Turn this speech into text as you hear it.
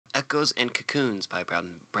Echoes and Cocoons by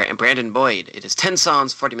Brandon Boyd. It is 10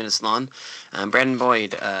 songs, 40 minutes long. Brandon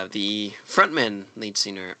Boyd, the frontman, lead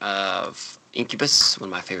singer of Incubus, one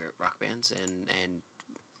of my favorite rock bands, and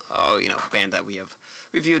band that we have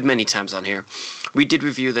reviewed many times on here. We did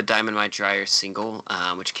review the Diamond My Dryer single,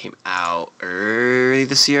 which came out early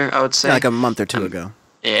this year, I would say. Yeah, like a month or two ago.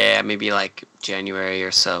 Yeah, maybe like January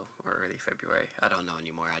or so, or early February. I don't know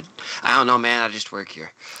anymore. I don't know, man. I just work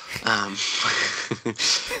here. But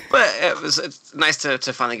it's nice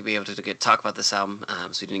to finally be able to talk about this album.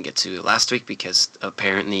 So we didn't get to last week because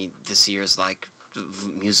apparently this year is like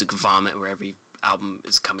music vomit where every album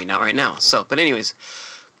is coming out right now. So, but anyways,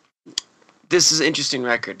 this is an interesting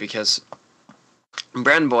record because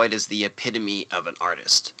Brandon Boyd is the epitome of an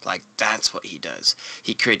artist. Like, that's what he does.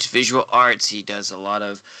 He creates visual arts. He does a lot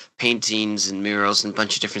of paintings and murals and a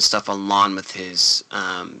bunch of different stuff on lawn with his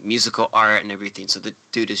musical art and everything. So the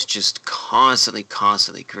dude is just constantly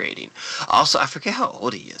creating. Also, I forget how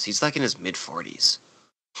old he is. He's like in his mid-40s.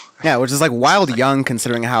 Yeah, which is like wild young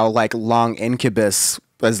considering how like long Incubus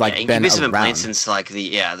has like been around. Incubus have been playing since like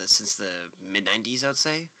since the mid-90s, I would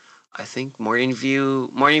say. I think Morning View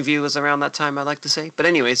was around that time, I'd like to say. But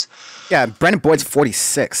anyways. Yeah, Brandon Boyd's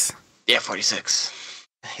 46. Yeah, 46.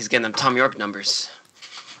 He's getting them Tom York numbers.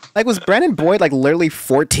 Like, was Brandon Boyd like literally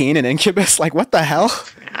 14 in Incubus? Like, what the hell?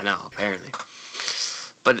 I know, apparently.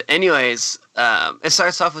 But anyways, it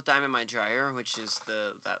starts off with Diamond My Dryer, which is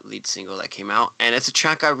that lead single that came out. And it's a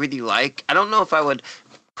track I really like. I don't know if I would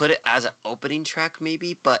put it as an opening track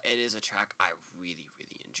maybe, but it is a track I really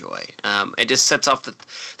enjoy. It just sets off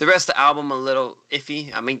the rest of the album a little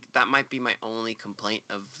iffy. I mean, that might be my only complaint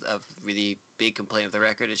of really big complaint of the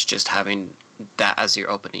record. It's just having that as your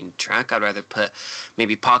opening track. I'd rather put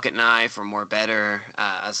maybe Pocket Knife or More Better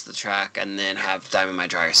as the track, and then have Diamond My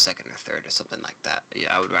Dryer second or third or something like that.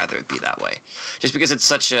 Yeah, I would rather it be that way, just because it's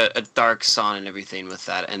such a dark song and everything with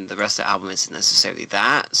that, and the rest of the album isn't necessarily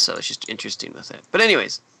that, so it's just interesting with it. But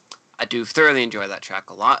anyways, I do thoroughly enjoy that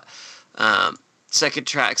track a lot. Second,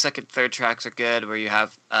 third tracks are good, where you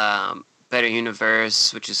have Better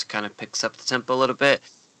Universe, which is kind of picks up the tempo a little bit.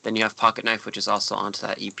 Then you have Pocket Knife, which is also onto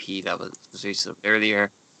that EP that was released earlier,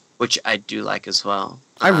 which I do like as well.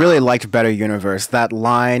 I really liked Better Universe. That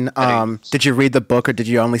line, did you read the book or did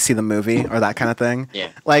you only see the movie, or that kind of thing? Yeah.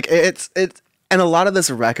 Like, it's and a lot of this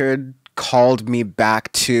record called me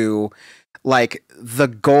back to like the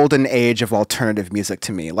golden age of alternative music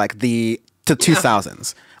to me, like the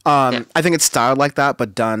 2000s. I think it's styled like that,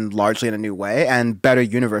 but done largely in a new way. And Better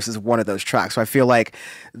Universe is one of those tracks. So I feel like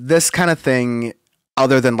this kind of thing,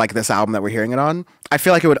 other than like this album that we're hearing it on, I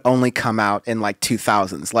feel like it would only come out in like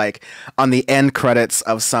 2000s, like on the end credits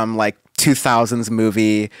of some like 2000s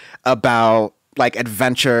movie about like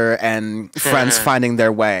adventure and friends finding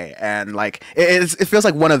their way. And like it feels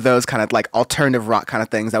like one of those kind of like alternative rock kind of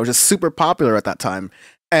things that was just super popular at that time.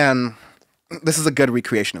 And this is a good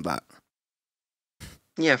recreation of that.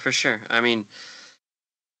 Yeah, for sure. I mean,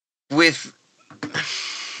 with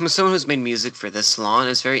someone who's made music for this long,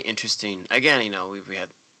 it's very interesting. Again, we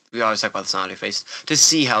always talk about this on Audioface, to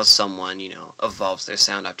see how someone, evolves their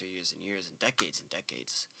sound after years and years and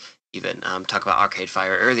decades. Even talk about Arcade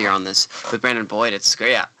Fire earlier on this with Brandon Boyd. It's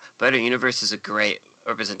great. Yeah, Better Universe is a great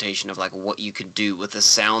representation of like what you can do with a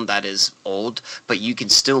sound that is old, but you can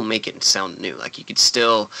still make it sound new. Like you could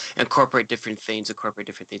still incorporate different things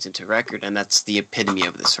into a record, and that's the epitome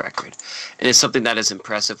of this record. And it's something that is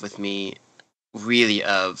impressive with me, really,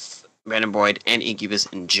 of Brandon Boyd and Incubus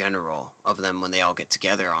in general, of them when they all get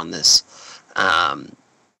together on this.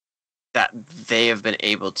 That they have been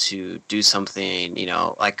able to do something,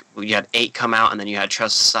 like you had 8 come out, and then you had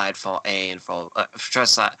Trust Fall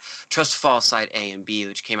Side A and B,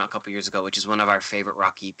 which came out a couple years ago, which is one of our favorite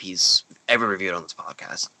rock EPs ever reviewed on this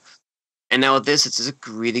podcast. And now with this, it's a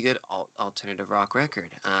really good alternative rock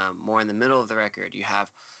record. More in the middle of the record, you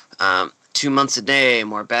have 2 Months a Day,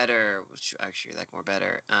 More Better, which I actually like More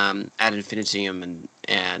Better, Ad Infinitum,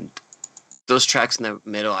 and those tracks in the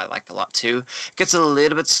middle I liked a lot too. It gets a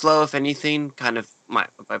little bit slow, if anything, kind of might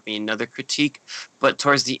be another critique. But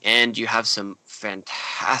towards the end, you have some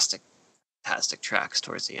fantastic tracks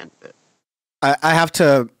towards the end of it. I have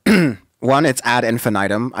to one, it's Ad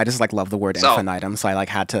Infinitum. I just like love the word infinitum, so I like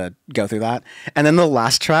had to go through that. And then the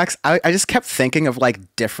last tracks, I just kept thinking of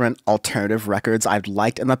like different alternative records I've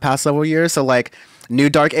liked in the past several years. So like New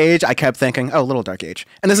Dark Age, I kept thinking, oh, Little Dark Age.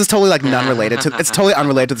 And this is totally like non-related to, it's totally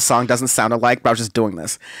unrelated to the song, doesn't sound alike, but I was just doing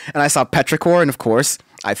this. And I saw Petrichor, and of course,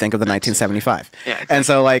 I think of the 1975. Yeah, exactly. And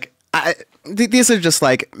so like, These are just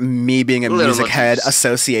like me being a Little music head, motifs.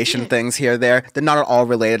 association things here, there. They're not at all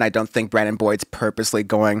related. I don't think Brandon Boyd's purposely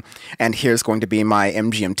going, and here's going to be my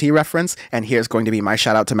MGMT reference, and here's going to be my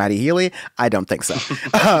shout out to Matty Healy. I don't think so.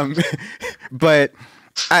 But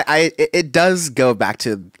it does go back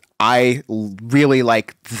to, I really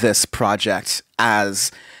like this project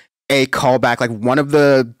as a callback, like one of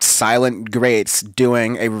the silent greats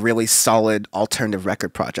doing a really solid alternative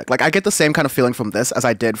record project. Like I get the same kind of feeling from this as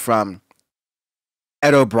I did from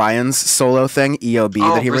Ed O'Brien's solo thing, EOB,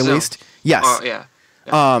 that he Brazil. released. Yes. Oh yeah.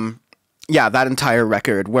 Yeah, that entire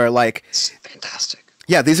record where like It's fantastic.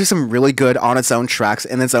 yeah, these are some really good on its own tracks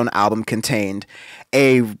in its own album contained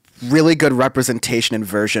a really good representation and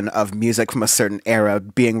version of music from a certain era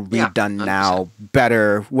being redone now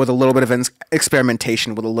better with a little bit of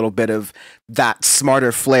experimentation, with a little bit of that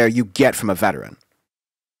smarter flair you get from a veteran.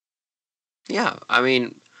 Yeah, I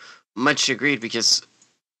mean, much agreed, because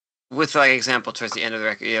with like example towards the end of the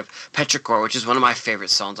record, you have Petrichor, which is one of my favorite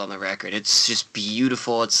songs on the record. It's just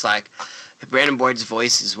beautiful. It's like Brandon Boyd's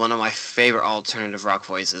voice is one of my favorite alternative rock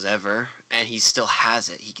voices ever, and he still has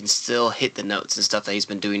it. He can still hit the notes and stuff that he's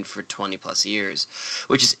been doing for 20 plus years,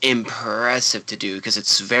 which is impressive to do, because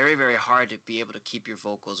it's very, very hard to be able to keep your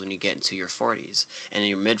vocals when you get into your 40s, and in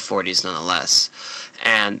your mid 40s nonetheless.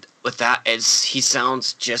 And with that, he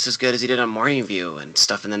sounds just as good as he did on Morning View and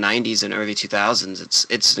stuff in the 90s and early 2000s.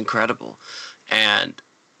 It's incredible. And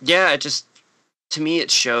yeah, to me it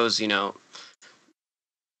shows,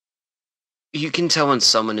 you can tell when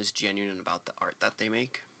someone is genuine about the art that they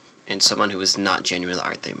make, and someone who is not genuine with the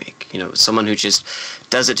art they make. Someone who just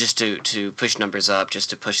does it just to push numbers up, just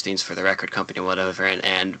to push things for the record company or whatever.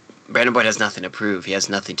 And Brandon Boyd has nothing to prove. He has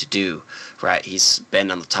nothing to do, right? He's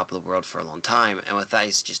been on the top of the world for a long time, and with that,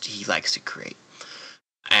 he likes to create.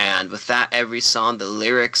 And with that, every song, the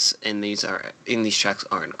lyrics in these tracks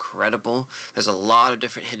are incredible. There's a lot of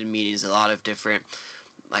different hidden meanings, a lot of different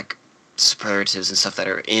like superlatives and stuff that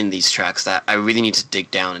are in these tracks that I really need to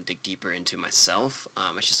dig down and dig deeper into myself.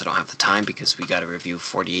 It's just I don't have the time, because we got to review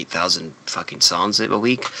 48,000 fucking songs a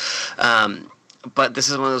week. But this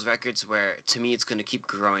is one of those records where, to me, it's going to keep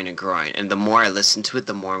growing and growing. And the more I listen to it,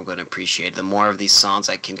 the more I'm going to appreciate it. The more of these songs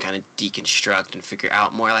I can kind of deconstruct and figure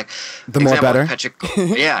out more. Like, the more better.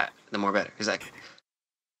 Yeah, the more better. Exactly.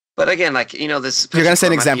 But again, like, this... You're going to say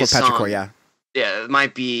an example of Petrichor, yeah. Yeah, it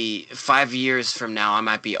might be 5 years from now, I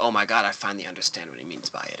might be, oh my god, I finally understand what he means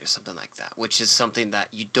by it, or something like that, which is something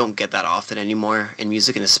that you don't get that often anymore in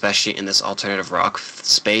music, and especially in this alternative rock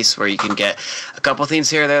space, where you can get a couple things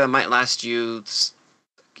here or there that might last you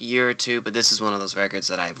a year or two, but this is one of those records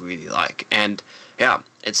that I really like, and yeah,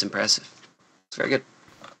 it's impressive. It's very good.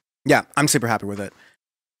 Yeah, I'm super happy with it.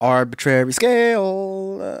 Arbitrary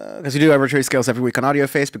scale, because we do arbitrary scales every week on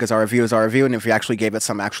Audioface, because our review is our review, and if we actually gave it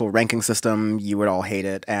some actual ranking system, you would all hate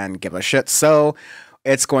it and give a shit. So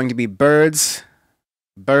it's going to be birds.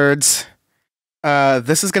 This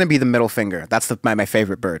is going to be the middle finger. That's my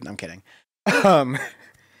favorite bird. I'm kidding.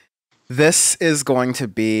 This is going to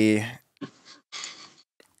be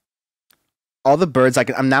all the birds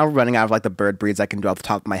I'm now running out of like the bird breeds I can do off the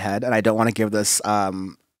top of my head, and I don't want to give this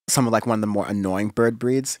some of like one of the more annoying bird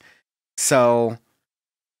breeds. So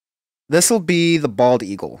this will be the bald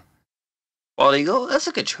eagle. Bald eagle? That's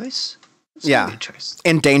a good choice. Yeah. A good choice.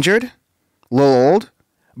 Endangered, a little old,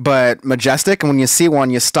 but majestic. And when you see one,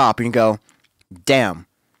 you stop and you go, damn,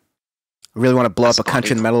 I really want to blow up a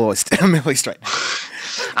country in the Middle East right now.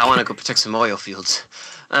 I want to go protect some oil fields.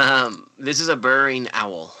 This is a burrowing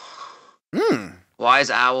owl. Wise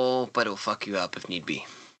owl, but it'll fuck you up if need be.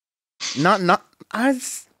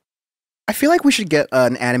 I feel like we should get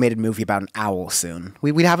an animated movie about an owl soon.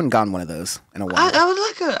 We haven't gotten one of those in a while. I would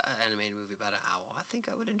like an animated movie about an owl. I think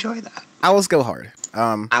I would enjoy that. Owls go hard.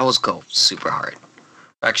 Owls go super hard.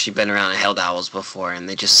 I've actually been around and held owls before, and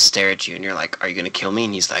they just stare at you, and you're like, are you going to kill me?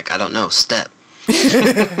 And he's like, I don't know, step. Are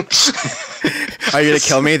you going to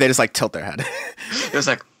kill me? They just like tilt their head. It was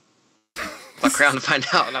like, fuck around to find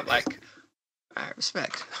out, and I'm like, all right,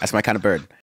 respect. That's my kind of bird.